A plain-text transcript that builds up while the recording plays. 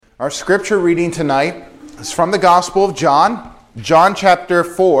Our scripture reading tonight is from the Gospel of John, John chapter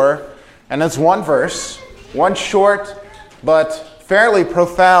 4, and it's one verse, one short but fairly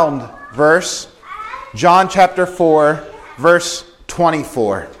profound verse, John chapter 4, verse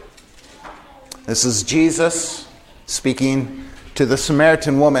 24. This is Jesus speaking to the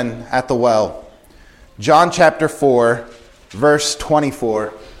Samaritan woman at the well. John chapter 4, verse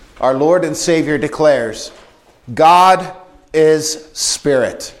 24. Our Lord and Savior declares, God is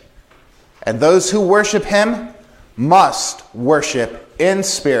Spirit, and those who worship Him must worship in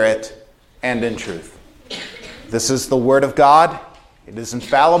spirit and in truth. This is the Word of God. It is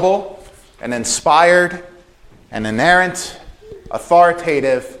infallible and inspired and inerrant,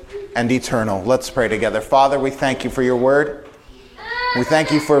 authoritative and eternal. Let's pray together. Father, we thank you for your Word. We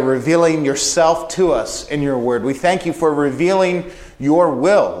thank you for revealing yourself to us in your Word. We thank you for revealing your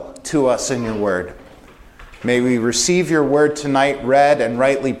will to us in your Word. May we receive your Word tonight read and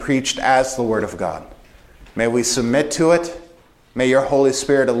rightly preached as the Word of God. May we submit to it. May your Holy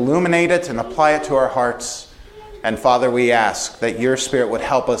Spirit illuminate it and apply it to our hearts. And Father, we ask that your Spirit would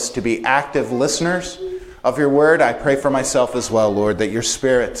help us to be active listeners of your Word. I pray for myself as well, Lord, that your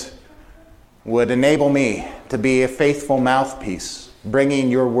Spirit would enable me to be a faithful mouthpiece, bringing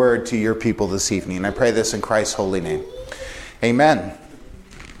your Word to your people this evening. I pray this in Christ's holy name. Amen.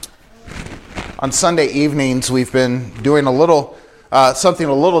 On Sunday evenings, we've been doing something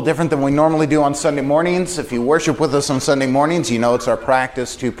a little different than we normally do on Sunday mornings. If you worship with us on Sunday mornings, you know it's our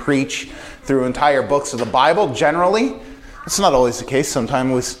practice to preach through entire books of the Bible. Generally, it's not always the case.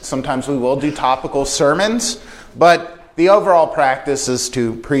 Sometimes we will do topical sermons, but the overall practice is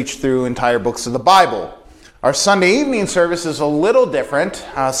to preach through entire books of the Bible. Our Sunday evening service is a little different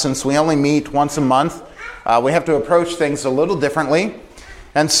since we only meet once a month. We have to approach things a little differently,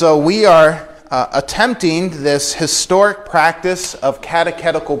 and so we are attempting this historic practice of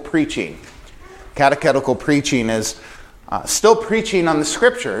catechetical preaching. Catechetical preaching is still preaching on the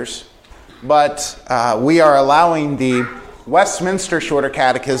Scriptures, but we are allowing the Westminster Shorter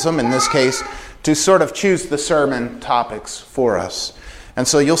Catechism, in this case, to sort of choose the sermon topics for us. And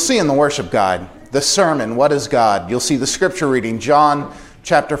so you'll see in the worship guide, the sermon, what is God? You'll see the scripture reading, John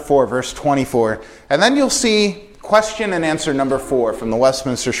chapter 4, verse 24. And then you'll see question and answer number 4 from the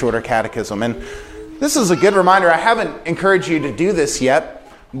Westminster Shorter Catechism. And this is a good reminder. I haven't encouraged you to do this yet,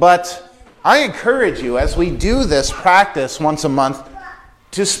 but I encourage you as we do this practice once a month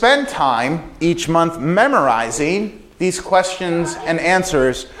to spend time each month memorizing these questions and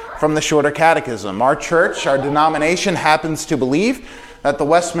answers from the Shorter Catechism. Our church, our denomination, happens to believe that the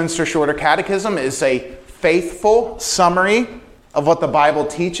Westminster Shorter Catechism is a faithful summary of what the Bible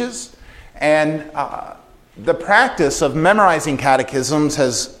teaches, and the practice of memorizing catechisms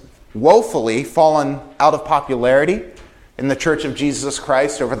has woefully fallen out of popularity in the Church of Jesus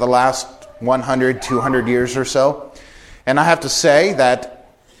Christ over the last 100, 200 years or so. And I have to say that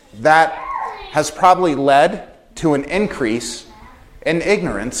has probably led to an increase in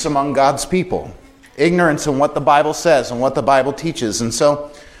ignorance among God's people. Ignorance in what the Bible says and what the Bible teaches. And so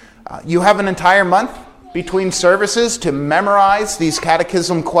you have an entire month between services to memorize these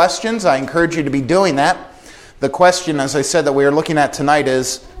catechism questions. I encourage you to be doing that. The question, as I said, that we are looking at tonight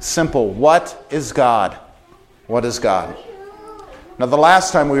is simple. What is God? What is God? Now, the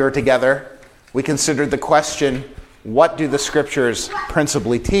last time we were together, we considered the question, what do the Scriptures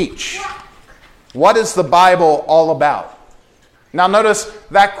principally teach? What is the Bible all about? Now, notice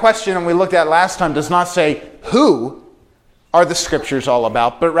that question that we looked at last time does not say, who are the Scriptures all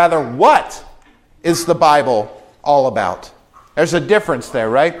about, but rather, what is the Bible all about? There's a difference there,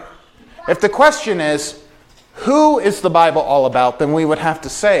 right? If the question is, who is the Bible all about, then we would have to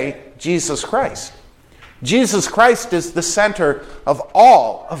say Jesus Christ. Jesus Christ is the center of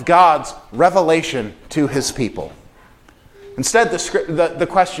all of God's revelation to his people. Instead, the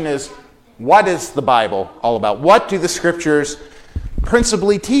question is, what is the Bible all about? What do the Scriptures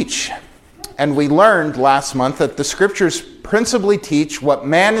principally teach? And we learned last month that the Scriptures principally teach what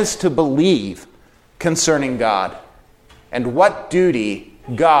man is to believe concerning God and what duty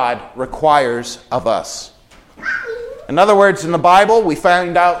God requires of us. In other words, in the Bible, we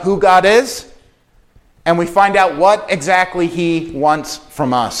find out who God is, and we find out what exactly he wants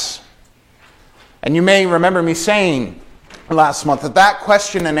from us. And you may remember me saying last month that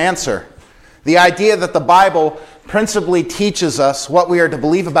question and answer, the idea that the Bible principally teaches us what we are to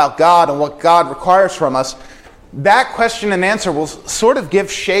believe about God and what God requires from us, that question and answer will sort of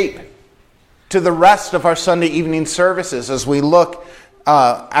give shape to the rest of our Sunday evening services as we look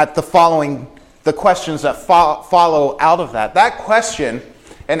at the questions that follow out of that. That question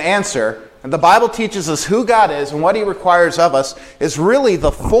and answer and the Bible teaches us who God is and what he requires of us, is really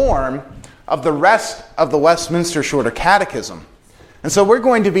the form of the rest of the Westminster Shorter Catechism. And so we're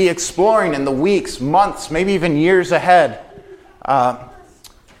going to be exploring in the weeks, months, maybe even years ahead,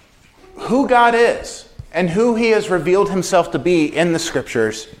 who God is and who he has revealed himself to be in the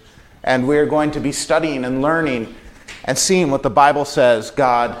Scriptures. And we're going to be studying and learning and seeing what the Bible says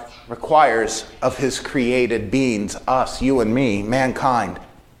God requires of his created beings, us, you and me, mankind.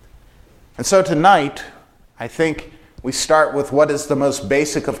 And so tonight, I think we start with what is the most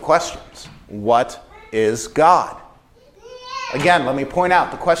basic of questions. What is God? Again, let me point out,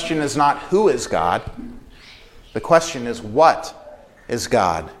 the question is not who is God. The question is what is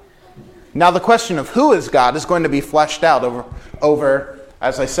God? Now, the question of who is God is going to be fleshed out over,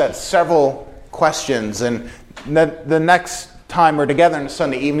 as I said, several questions. And the next time we're together on a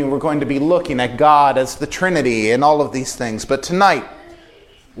Sunday evening, we're going to be looking at God as the Trinity and all of these things. But tonight,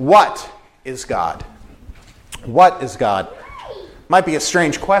 what is God? What is God? Might be a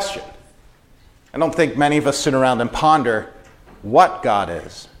strange question. I don't think many of us sit around and ponder what God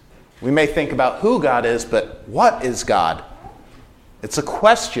is. We may think about who God is, but what is God? It's a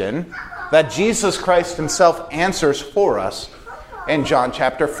question that Jesus Christ himself answers for us in John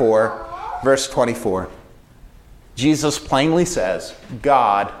chapter 4, verse 24. Jesus plainly says,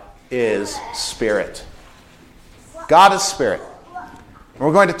 God is spirit. God is spirit. And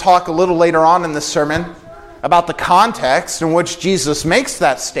we're going to talk a little later on in this sermon about the context in which Jesus makes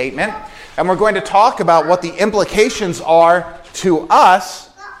that statement. And we're going to talk about what the implications are to us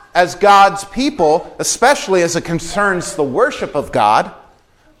as God's people, especially as it concerns the worship of God.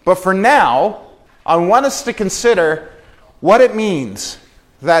 But for now, I want us to consider what it means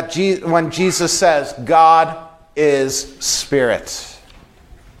that when Jesus says God is spirit.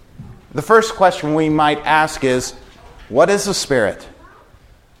 The first question we might ask is, what is a spirit?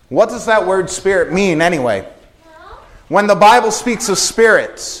 What does that word spirit mean anyway? When the Bible speaks of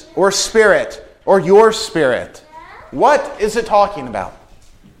spirits or your spirit, what is it talking about?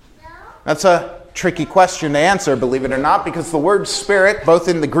 That's a tricky question to answer, believe it or not, because the word spirit, both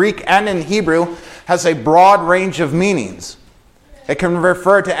in the Greek and in Hebrew, has a broad range of meanings. It can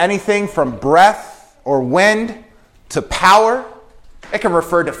refer to anything from breath or wind to power. It can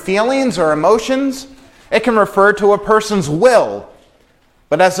refer to feelings or emotions. It can refer to a person's will.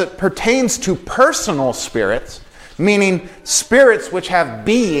 But as it pertains to personal spirits, meaning spirits which have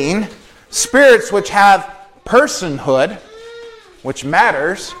being, spirits which have personhood, which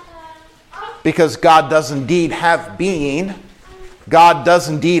matters, because God does indeed have being, God does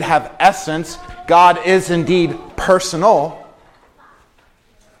indeed have essence, God is indeed personal.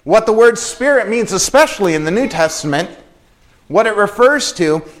 What the word spirit means, especially in the New Testament, what it refers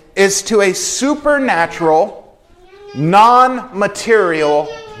to is to a supernatural, non-material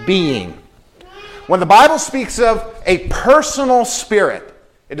being. When the Bible speaks of a personal spirit,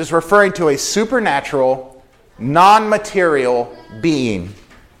 it is referring to a supernatural, non-material being.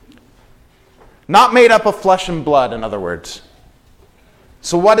 Not made up of flesh and blood, in other words.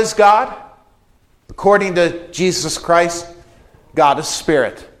 So what is God? According to Jesus Christ, God is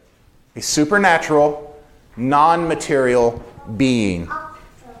spirit. A supernatural, non-material being.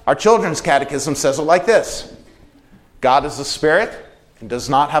 Our children's catechism says it like this: God is a spirit and does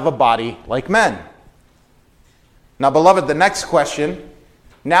not have a body like men. Now, beloved, the next question,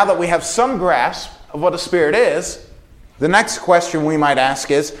 now that we have some grasp of what a spirit is, the next question we might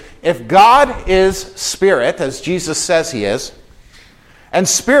ask is, if God is spirit, as Jesus says he is, and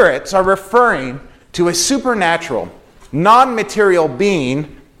spirits are referring to a supernatural, non-material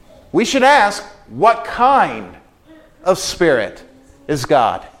being, we should ask, what kind of spirit is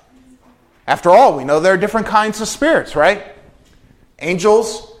God? After all, we know there are different kinds of spirits, right?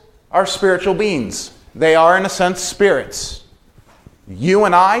 Angels are spiritual beings. They are, in a sense, spirits. You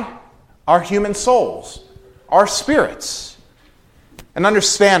and I are human souls, are spirits. And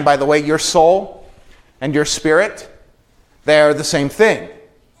understand, by the way, your soul and your spirit, they are the same thing.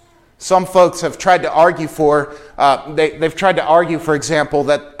 Some folks have tried to argue they've tried to argue, for example,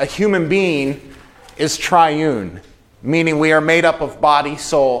 that a human being is triune, meaning we are made up of body,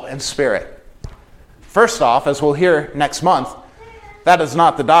 soul, and spirit. First off, as we'll hear next month, that is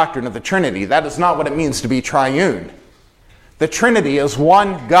not the doctrine of the Trinity. That is not what it means to be triune. The Trinity is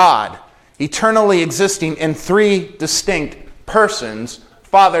one God, eternally existing in three distinct persons,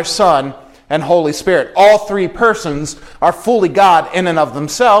 Father, Son, and Holy Spirit. All three persons are fully God in and of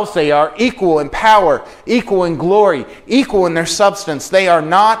themselves. They are equal in power, equal in glory, equal in their substance. They are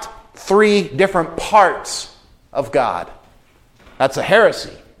not three different parts of God. That's a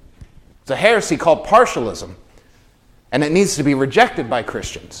heresy. It's a heresy called partialism, and it needs to be rejected by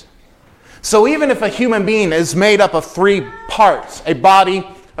Christians. So even if a human being is made up of three parts, a body,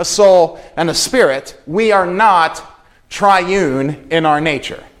 a soul, and a spirit, we are not triune in our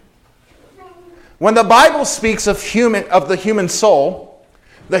nature. When the Bible speaks of the human soul,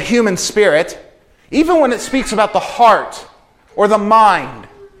 the human spirit, even when it speaks about the heart or the mind,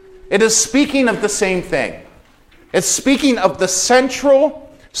 it is speaking of the same thing. It's speaking of the central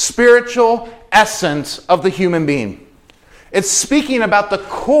spiritual essence of the human being. It's speaking about the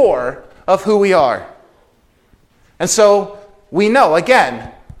core of who we are. And so we know,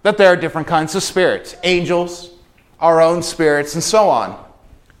 again, that there are different kinds of spirits. Angels, our own spirits, and so on.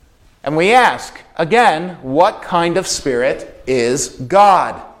 And we ask, again, what kind of spirit is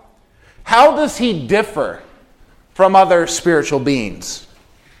God? How does he differ from other spiritual beings?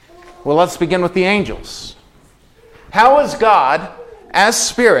 Well, let's begin with the angels. How is God, as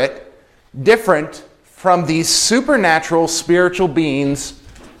spirit, different from these supernatural spiritual beings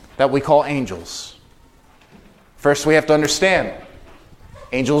that we call angels? First, we have to understand,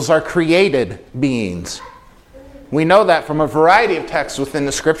 angels are created beings. We know that from a variety of texts within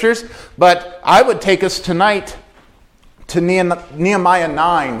the Scriptures, but I would take us tonight to Nehemiah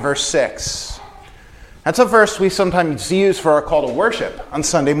 9, verse 6. That's a verse we sometimes use for our call to worship on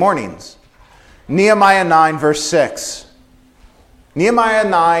Sunday mornings. Nehemiah 9, verse 6. Nehemiah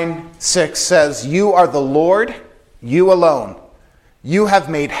 9, 6 says, "You are the Lord, you alone. You have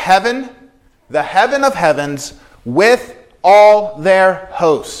made heaven, the heaven of heavens, with all their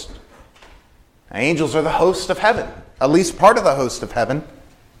host." Angels are the host of heaven, at least part of the host of heaven.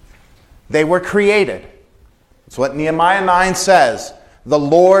 They were created. That's what Nehemiah 9 says. The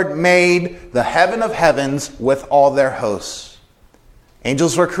Lord made the heaven of heavens with all their hosts.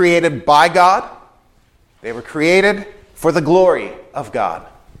 Angels were created by God. They were created for the glory of God.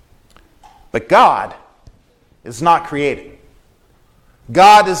 But God is not created.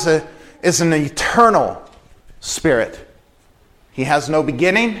 God is an eternal spirit. He has no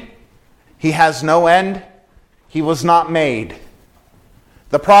beginning. He has no end. He was not made.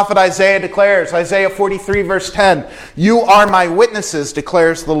 The prophet Isaiah declares, Isaiah 43 verse 10, "You are my witnesses,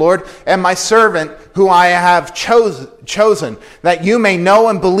 declares the Lord, and my servant who I have chosen, that you may know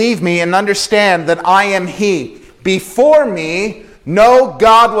and believe me and understand that I am he. Before me no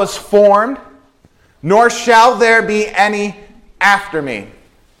God was formed, nor shall there be any after me."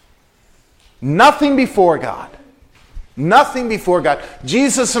 Nothing before God. Nothing before God.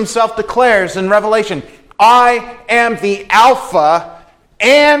 Jesus himself declares in Revelation, "I am the Alpha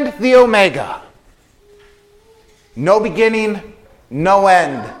and the Omega." No beginning, no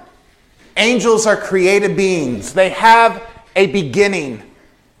end. Angels are created beings. They have a beginning.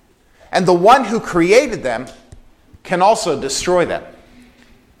 And the one who created them can also destroy them.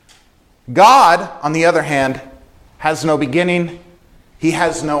 God, on the other hand, has no beginning. He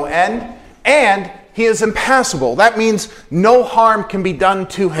has no end. And he is impassible. That means no harm can be done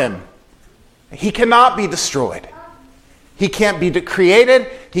to him. He cannot be destroyed. He can't be created.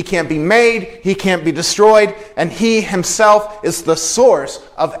 He can't be made. He can't be destroyed. And he himself is the source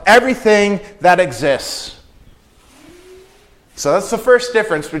of everything that exists. So that's the first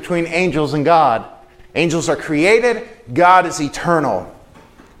difference between angels and God. Angels are created. God is eternal.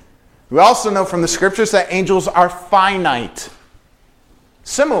 We also know from the Scriptures that angels are finite.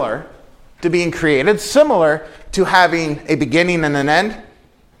 Similar to being created, similar to having a beginning and an end.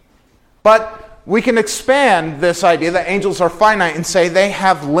 But we can expand this idea that angels are finite and say they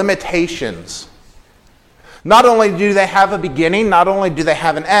have limitations. Not only do they have a beginning, not only do they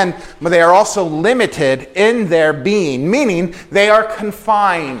have an end, but they are also limited in their being, meaning they are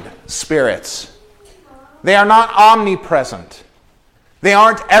confined spirits. They are not omnipresent. They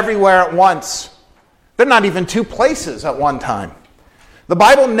aren't everywhere at once. They're not even two places at one time. The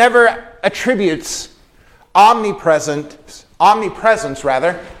Bible never attributes omnipresence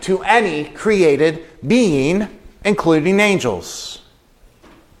to any created being, including angels.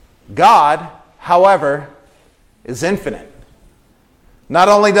 God, however, is infinite. Not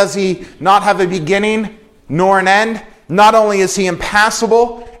only does he not have a beginning nor an end, not only is he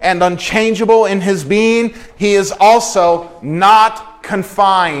impassible and unchangeable in his being, he is also not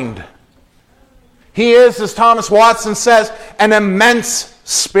confined. He is, as Thomas Watson says, an immense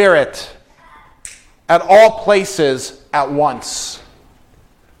spirit at all places at once.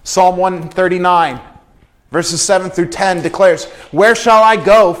 Psalm 139, verses 7 through 10 declares, "Where shall I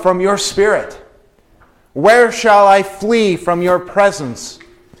go from your spirit? Where shall I flee from your presence?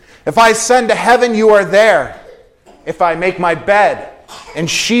 If I ascend to heaven, you are there. If I make my bed in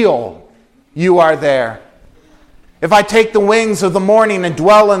Sheol, you are there. If I take the wings of the morning and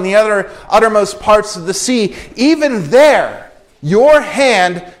dwell in the uttermost parts of the sea, even there Your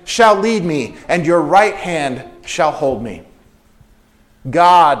hand shall lead me, and your right hand shall hold me.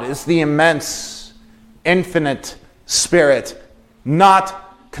 God is the immense, infinite Spirit,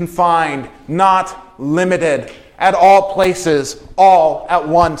 not confined, not limited, at all places, all at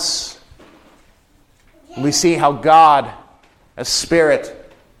once. We see how God, as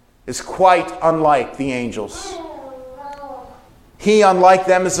Spirit, is quite unlike the angels. He, unlike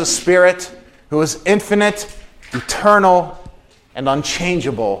them, is a Spirit who is infinite, eternal, and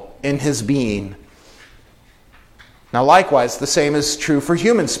unchangeable in his being. Now, likewise, the same is true for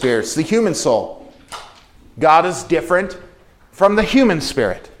human spirits, the human soul. God is different from the human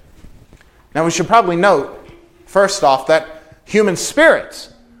spirit. Now, we should probably note, first off, that human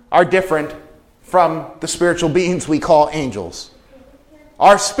spirits are different from the spiritual beings we call angels.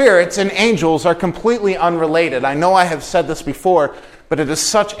 Our spirits and angels are completely unrelated. I know I have said this before, but it is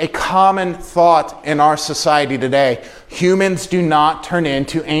such a common thought in our society today. Humans do not turn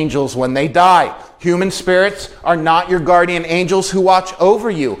into angels when they die. Human spirits are not your guardian angels who watch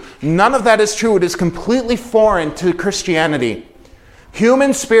over you. None of that is true. It is completely foreign to Christianity.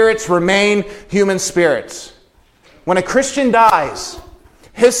 Human spirits remain human spirits. When a Christian dies,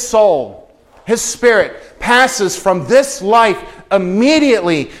 his soul, his spirit, passes from this life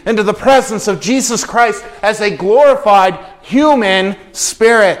immediately into the presence of Jesus Christ as a glorified human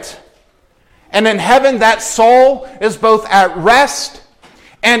spirit. And in heaven, that soul is both at rest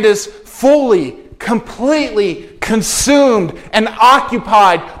and is fully, completely consumed and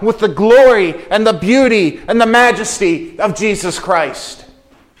occupied with the glory and the beauty and the majesty of Jesus Christ.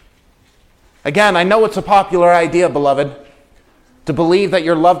 Again, I know it's a popular idea, beloved, to believe that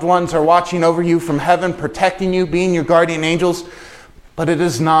your loved ones are watching over you from heaven, protecting you, being your guardian angels, but it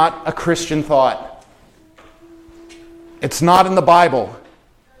is not a Christian thought. It's not in the Bible.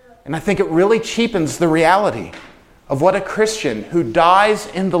 And I think it really cheapens the reality of what a Christian who dies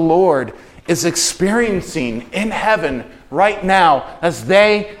in the Lord is experiencing in heaven right now as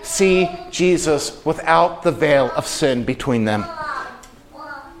they see Jesus without the veil of sin between them.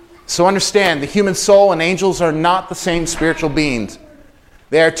 So understand, the human soul and angels are not the same spiritual beings.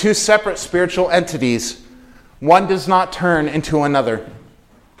 They are two separate spiritual entities. One does not turn into another.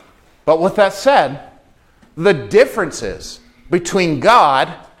 But with that said, the differences between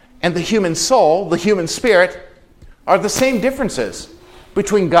God and the human soul, the human spirit, are the same differences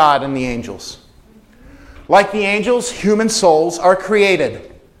between God and the angels. Like the angels, human souls are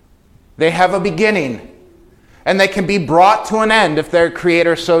created. They have a beginning, and they can be brought to an end if their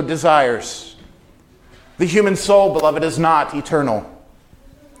Creator so desires. The human soul, beloved, is not eternal.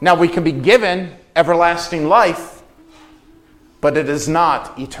 Now, we can be given everlasting life, but it is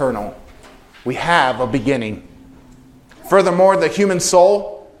not eternal. We have a beginning. Furthermore, the human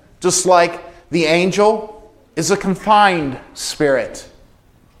soul, just like the angel, is a confined spirit.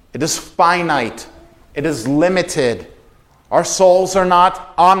 It is finite. It is limited. Our souls are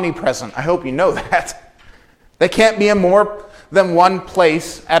not omnipresent. I hope you know that. They can't be in more than one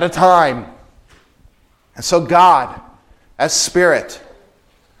place at a time. And so God, as Spirit,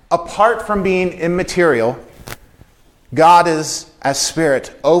 apart from being immaterial, God is as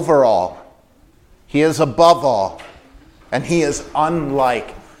Spirit over all. He is above all, and He is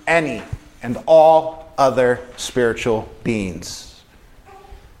unlike any and all other spiritual beings.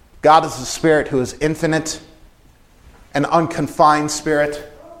 God is a Spirit who is infinite, an unconfined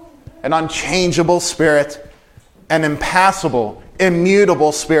Spirit, an unchangeable Spirit, an impassible,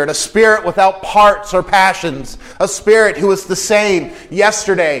 immutable Spirit, a Spirit without parts or passions, a Spirit who is the same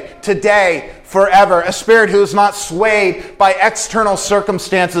yesterday, today, forever, a Spirit who is not swayed by external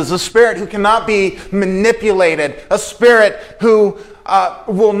circumstances, a Spirit who cannot be manipulated, a Spirit who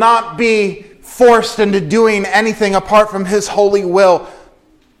will not be forced into doing anything apart from His holy will.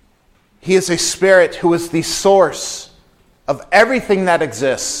 He is a Spirit who is the source of everything that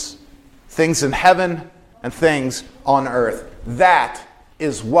exists, things in heaven and things on earth. That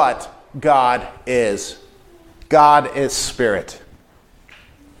is what God is. God is Spirit.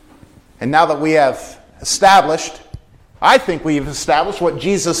 And now that we have established, I think we've established what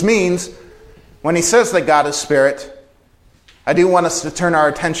Jesus means when He says that God is Spirit, I do want us to turn our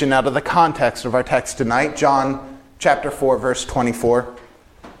attention now to the context of our text tonight, John chapter 4, verse 24.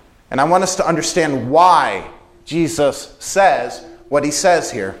 And I want us to understand why Jesus says what He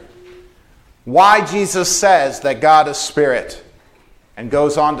says here. Why Jesus says that God is Spirit, and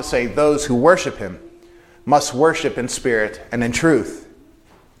goes on to say those who worship Him must worship in spirit and in truth.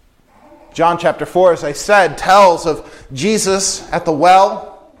 John chapter 4, as I said, tells of Jesus at the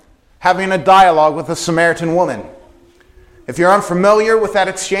well having a dialogue with a Samaritan woman. If you're unfamiliar with that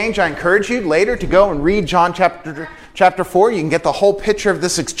exchange, I encourage you later to go and read John chapter chapter 4. You can get the whole picture of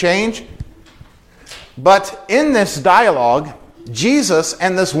this exchange. But in this dialogue, Jesus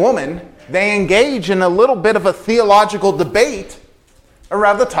and this woman, they engage in a little bit of a theological debate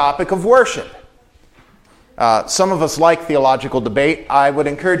around the topic of worship. Some of us like theological debate. I would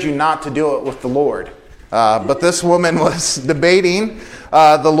encourage you not to do it with the Lord. But this woman was debating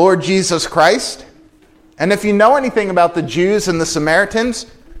the Lord Jesus Christ. And if you know anything about the Jews and the Samaritans,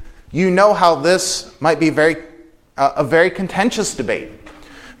 you know how this might be a very contentious debate.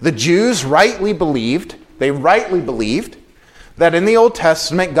 The Jews rightly believed that in the Old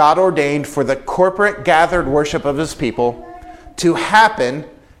Testament, God ordained for the corporate gathered worship of his people to happen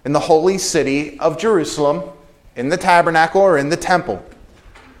in the holy city of Jerusalem, in the tabernacle or in the temple.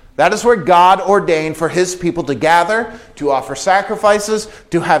 That is where God ordained for his people to gather, to offer sacrifices,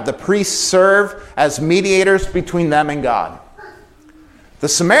 to have the priests serve as mediators between them and God. The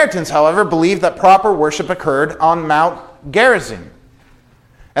Samaritans, however, believed that proper worship occurred on Mount Gerizim.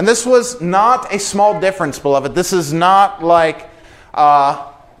 And this was not a small difference, beloved. This is not like,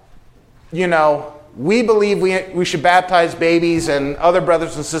 we believe we should baptize babies and other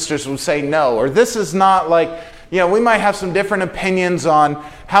brothers and sisters would say no. Or this is not like, we might have some different opinions on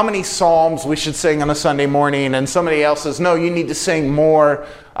how many psalms we should sing on a Sunday morning, and somebody else says, no, you need to sing more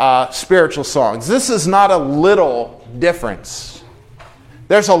spiritual songs. This is not a little difference.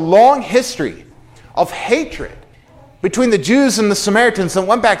 There's a long history of hatred between the Jews and the Samaritans that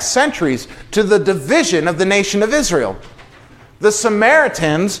went back centuries to the division of the nation of Israel. The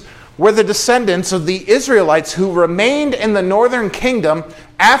Samaritans were the descendants of the Israelites who remained in the northern kingdom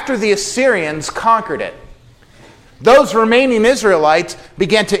after the Assyrians conquered it. Those remaining Israelites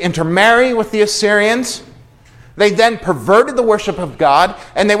began to intermarry with the Assyrians. They then perverted the worship of God,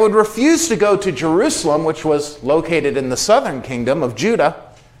 and they would refuse to go to Jerusalem, which was located in the southern kingdom of Judah.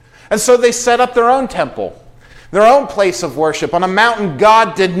 And so they set up their own temple, their own place of worship on a mountain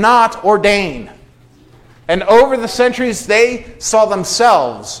God did not ordain. And over the centuries, they saw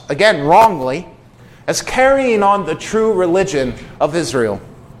themselves, again wrongly, as carrying on the true religion of Israel.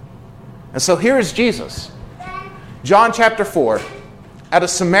 And so here is Jesus, John chapter 4, at a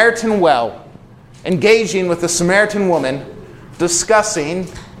Samaritan well, engaging with a Samaritan woman, discussing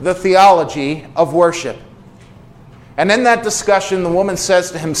the theology of worship. And in that discussion, the woman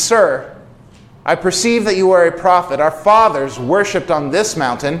says to him, "Sir, I perceive that you are a prophet. Our fathers worshipped on this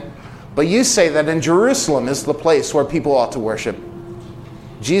mountain, but you say that in Jerusalem is the place where people ought to worship."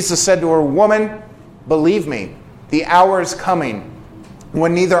 Jesus said to her, "Woman, believe me, the hour is coming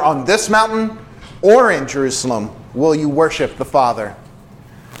when neither on this mountain or in Jerusalem will you worship the Father.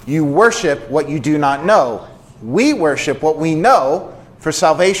 You worship what you do not know. We worship what we know, for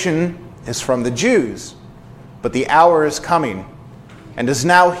salvation is from the Jews. But the hour is coming, and is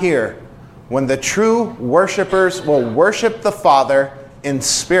now here, when the true worshipers will worship the Father in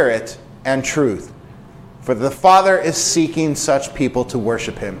spirit and truth. For the Father is seeking such people to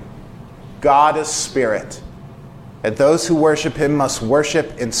worship him. God is spirit, and those who worship him must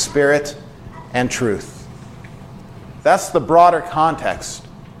worship in spirit and truth." That's the broader context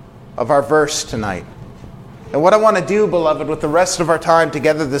of our verse tonight. And what I want to do, beloved, with the rest of our time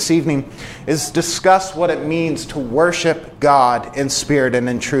together this evening is discuss what it means to worship God in spirit and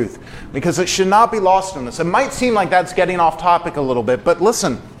in truth. Because it should not be lost on us. It might seem like that's getting off topic a little bit, but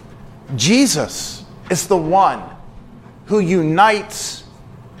listen, Jesus is the one who unites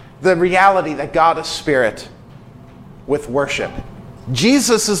the reality that God is spirit with worship.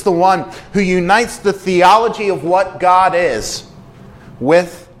 Jesus is the one who unites the theology of what God is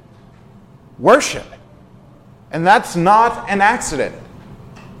with worship. And that's not an accident.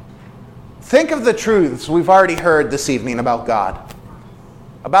 Think of the truths we've already heard this evening about God,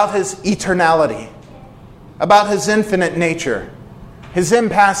 about his eternality, about his infinite nature, his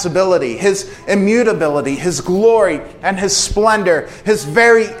impassibility, his immutability, his glory and his splendor, his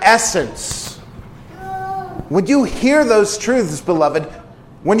very essence. When you hear those truths, beloved,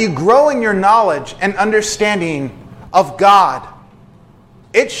 when you grow in your knowledge and understanding of God,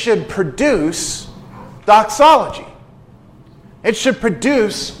 it should produce doxology. It should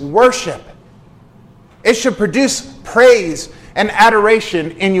produce worship. It should produce praise and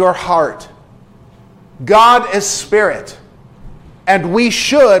adoration in your heart. God is spirit, and we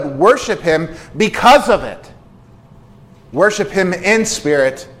should worship him because of it. Worship him in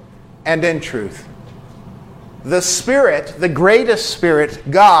spirit and in truth. The Spirit, the greatest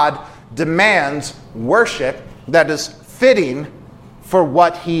Spirit, God, demands worship that is fitting for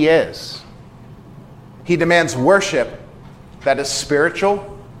what he is. He demands worship that is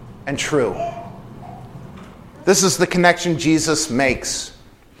spiritual and true. This is the connection Jesus makes.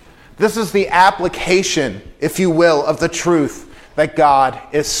 This is the application, if you will, of the truth that God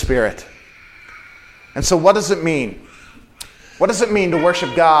is spirit. And so what does it mean? What does it mean to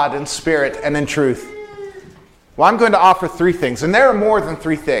worship God in spirit and in truth? Well, I'm going to offer three things, and there are more than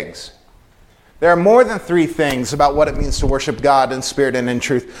three things. There are more than three things about what it means to worship God in spirit and in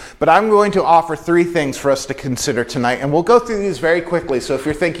truth. But I'm going to offer three things for us to consider tonight. And we'll go through these very quickly. So if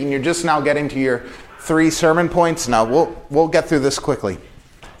you're thinking you're just now getting to your 3 sermon points, no, we'll get through this quickly.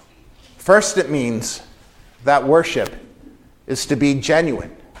 First, it means that worship is to be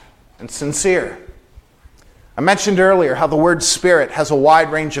genuine and sincere. I mentioned earlier how the word spirit has a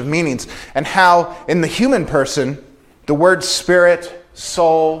wide range of meanings, and how in the human person, the words spirit,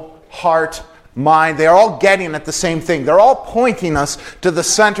 soul, heart, mind, they are all getting at the same thing. They're all pointing us to the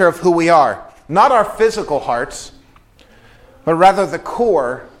center of who we are. Not our physical hearts, but rather the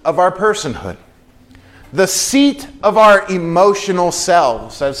core of our personhood. The seat of our emotional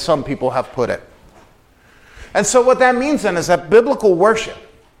selves, as some people have put it. And so what that means then is that biblical worship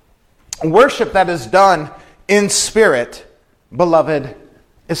that is done in spirit, beloved,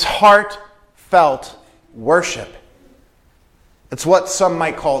 is heartfelt worship. It's what some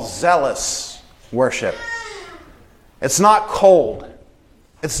might call zealous worship. It's not cold.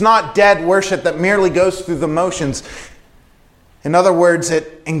 It's not dead worship that merely goes through the motions. In other words,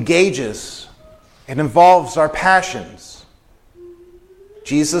 it engages. It involves our passions.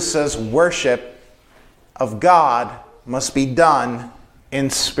 Jesus says worship of God must be done in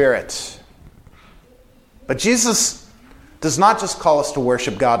spirit. But Jesus does not just call us to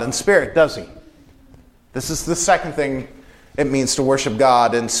worship God in spirit, does he? This is the second thing it means to worship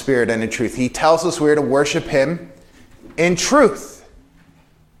God in spirit and in truth. He tells us we're to worship him in truth.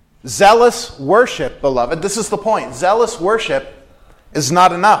 Zealous worship, beloved, this is the point. Zealous worship is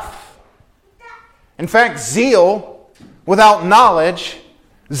not enough. In fact, zeal without knowledge,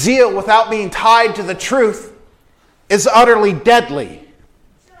 zeal without being tied to the truth, is utterly deadly.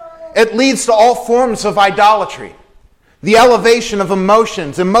 It leads to all forms of idolatry, the elevation of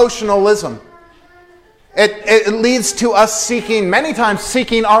emotions, emotionalism. It leads to us many times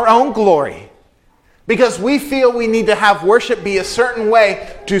seeking our own glory. Because we feel we need to have worship be a certain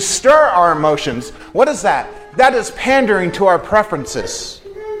way to stir our emotions. What is that? That is pandering to our preferences.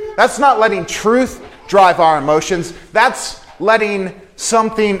 That's not letting truth drive our emotions. That's letting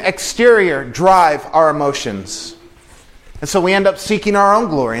something exterior drive our emotions. And so we end up seeking our own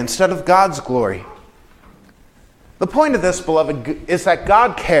glory instead of God's glory. The point of this, beloved, is that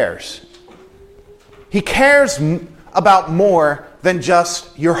God cares. He cares about more than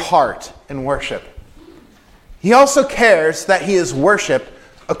just your heart in worship. He also cares that he is worshiped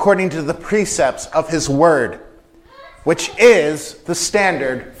according to the precepts of his word, which is the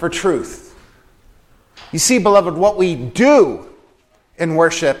standard for truth. You see, beloved, what we do in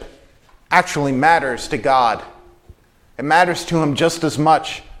worship actually matters to God. It matters to him just as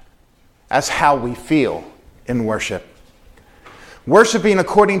much as how we feel in worship. Worshiping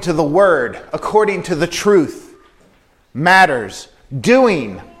according to the word, according to the truth, matters.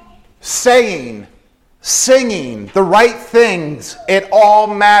 Doing, saying, singing the right things, it all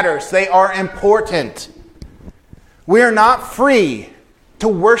matters. They are important. We are not free to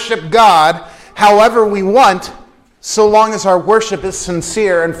worship God however we want, so long as our worship is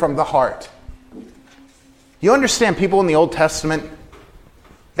sincere and from the heart. You understand, people in the Old Testament,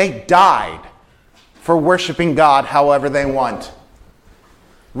 they died for worshiping God however they want.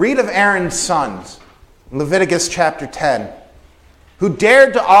 Read of Aaron's sons, Leviticus chapter 10, who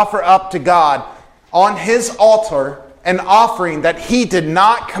dared to offer up to God on his altar an offering that he did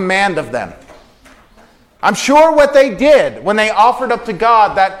not command of them. I'm sure what they did when they offered up to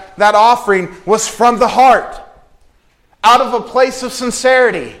God that offering was from the heart, out of a place of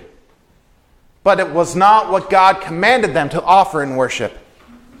sincerity. But it was not what God commanded them to offer in worship.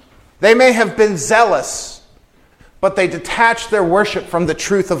 They may have been zealous, but they detached their worship from the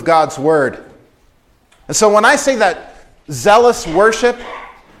truth of God's word. And so when I say that zealous worship,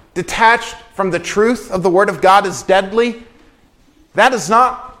 detached from the truth of the word of God, is deadly, that is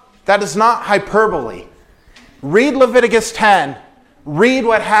not hyperbole. Read Leviticus 10. Read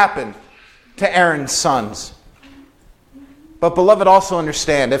what happened to Aaron's sons. But beloved, also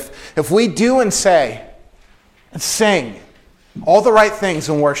understand, if we do and say and sing all the right things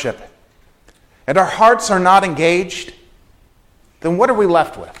in worship, and our hearts are not engaged, then what are we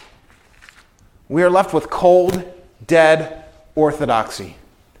left with? We are left with cold, dead orthodoxy.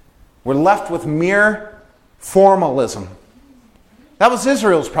 We're left with mere formalism. That was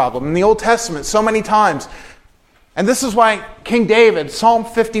Israel's problem in the Old Testament so many times. And this is why King David, Psalm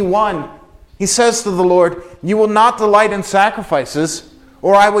 51, he says to the Lord, "You will not delight in sacrifices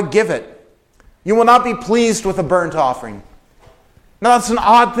or I would give it. You will not be pleased with a burnt offering. Now that's an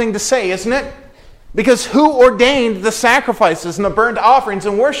odd thing to say, isn't it? Because who ordained the sacrifices and the burnt offerings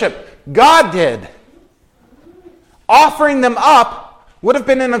in worship? God did. Offering them up would have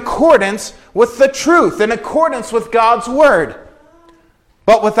been in accordance with the truth, in accordance with God's word.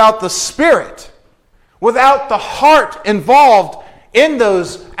 But without the Spirit, without the heart involved in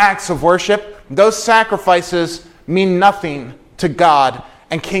those acts of worship, those sacrifices mean nothing to God,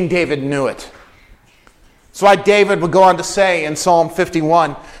 and King David knew it. That's why David would go on to say in Psalm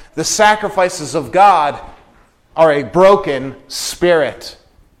 51, the sacrifices of God are a broken spirit,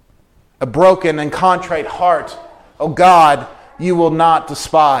 a broken and contrite heart. O God, you will not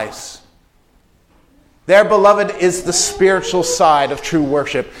despise. There, beloved, is the spiritual side of true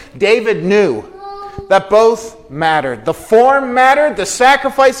worship. David knew that both mattered. The form mattered, the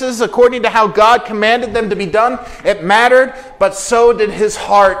sacrifices according to how God commanded them to be done, it mattered, but so did his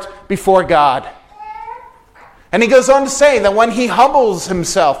heart before God. And he goes on to say that when he humbles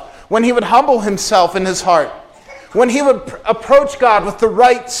himself, when he would humble himself in his heart, when he would approach God with the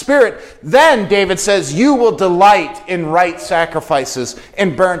right spirit, then, David says, you will delight in right sacrifices,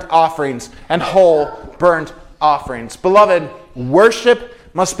 in burnt offerings, and whole burnt offerings. Beloved, worship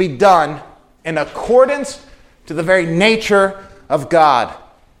must be done in accordance to the very nature of God.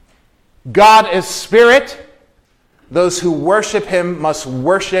 God is spirit. Those who worship him must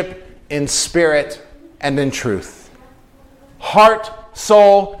worship in spirit and in truth. Heart,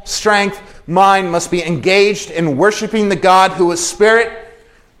 soul, strength, mind must be engaged in worshiping the God who is spirit,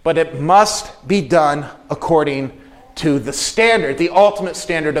 but it must be done according to the standard, the ultimate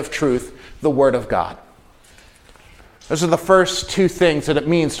standard of truth, the Word of God. Those are the first two things that it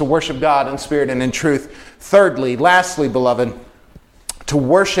means to worship God in spirit and in truth. Thirdly, lastly, beloved, to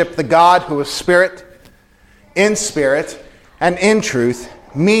worship the God who is spirit, and in truth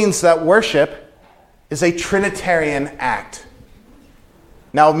means that worship is a Trinitarian act.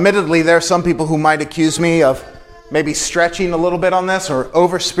 Now, admittedly, there are some people who might accuse me of maybe stretching a little bit on this or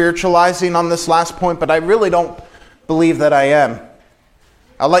over-spiritualizing on this last point, but I really don't believe that I am.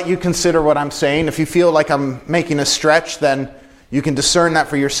 I'll let you consider what I'm saying. If you feel like I'm making a stretch, then you can discern that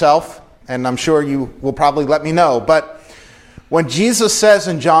for yourself, and I'm sure you will probably let me know. But when Jesus says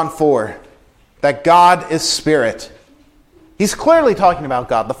in John 4 that God is spirit, he's clearly talking about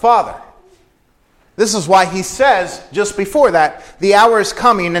God the Father. This is why he says, just before that, the hour is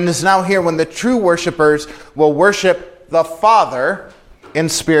coming and is now here when the true worshipers will worship the Father in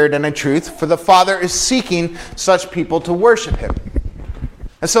spirit and in truth, for the Father is seeking such people to worship him.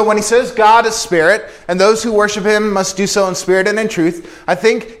 And so when he says God is spirit, and those who worship him must do so in spirit and in truth, I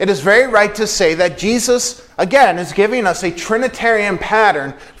think it is very right to say that Jesus, again, is giving us a Trinitarian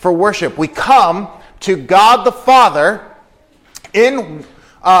pattern for worship. We come to God the Father and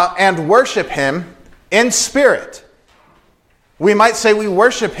worship him in spirit. We might say we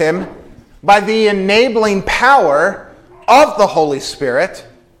worship him by the enabling power of the Holy Spirit,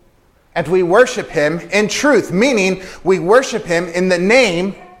 and we worship him in truth, meaning we worship him in the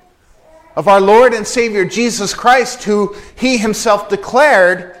name of our Lord and Savior Jesus Christ, who he himself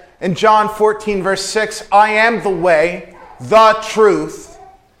declared in John 14, verse 6, I am the way, the truth,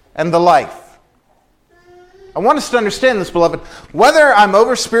 and the life. I want us to understand this, beloved. Whether I'm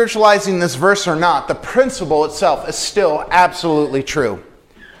over-spiritualizing this verse or not, the principle itself is still absolutely true.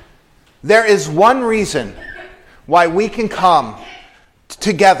 There is one reason why we can come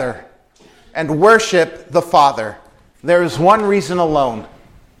together and worship the Father. There is one reason alone,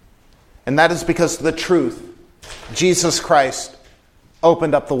 and that is because the truth, Jesus Christ,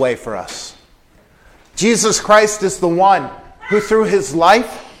 opened up the way for us. Jesus Christ is the one who through his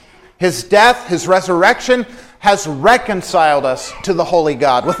life, his death, his resurrection, has reconciled us to the holy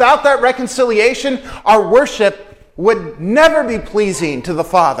God. Without that reconciliation, our worship would never be pleasing to the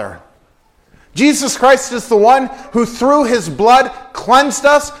Father. Jesus Christ is the one who through his blood cleansed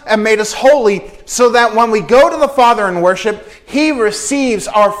us and made us holy, so that when we go to the Father in worship, he receives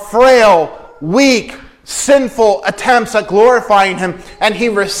our frail, weak, sinful attempts at glorifying him, and he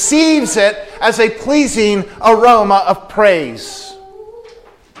receives it as a pleasing aroma of praise.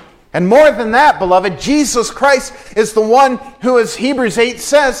 And more than that, beloved, Jesus Christ is the one who, as Hebrews 8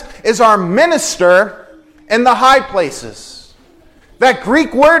 says, is our minister in the high places. That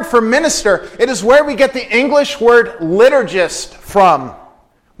Greek word for minister, it is where we get the English word liturgist from.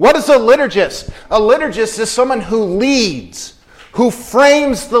 What is a liturgist? A liturgist is someone who leads, who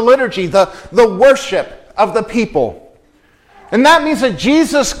frames the liturgy, the worship of the people. And that means that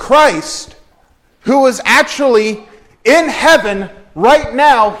Jesus Christ, who is actually in heaven right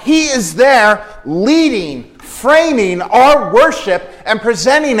now, he is there leading, framing our worship and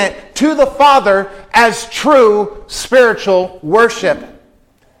presenting it to the Father as true spiritual worship.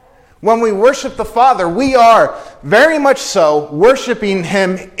 When we worship the Father, we are very much so worshiping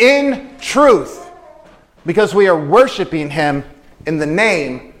Him in truth, because we are worshiping Him in the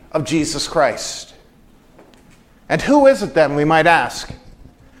name of Jesus Christ. And who is it then, we might ask?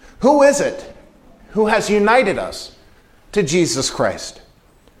 Who is it who has united us to Jesus Christ?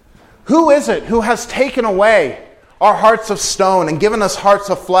 Who is it who has taken away our hearts of stone and given us hearts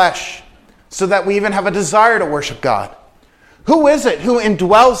of flesh so that we even have a desire to worship God? Who is it who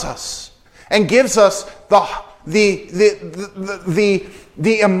indwells us and gives us the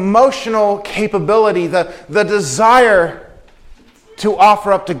emotional capability, the desire to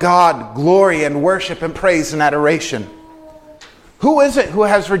offer up to God glory and worship and praise and adoration? Who is it who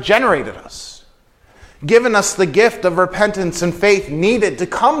has regenerated us, given us the gift of repentance and faith needed to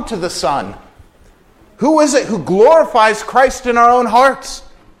come to the Son? Who is it who glorifies Christ in our own hearts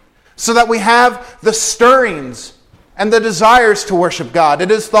so that we have the stirrings and the desires to worship God? It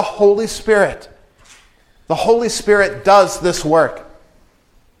is the Holy Spirit. The Holy Spirit does this work.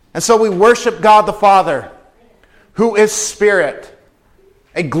 And so we worship God the Father, who is Spirit,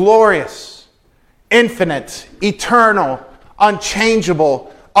 a glorious, infinite, eternal,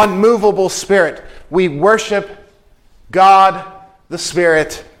 unchangeable, unmovable Spirit. We worship God the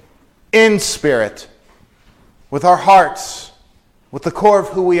Spirit in spirit, with our hearts, with the core of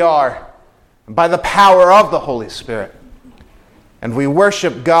who we are, by the power of the Holy Spirit. And we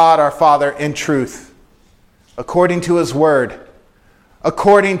worship God our Father in truth, according to His Word,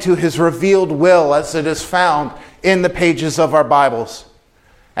 according to His revealed will as it is found in the pages of our Bibles.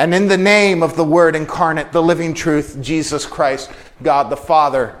 And in the name of the Word incarnate, the living truth, Jesus Christ, God the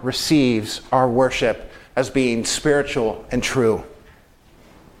Father receives our worship as being spiritual and true.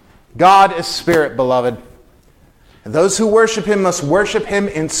 God is spirit, beloved. And those who worship Him must worship Him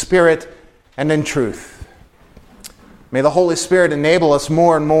in spirit and in truth. May the Holy Spirit enable us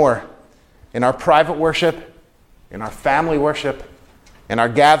more and more in our private worship, in our family worship, in our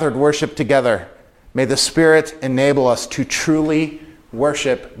gathered worship together. May the Spirit enable us to truly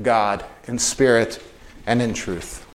worship God in spirit and in truth.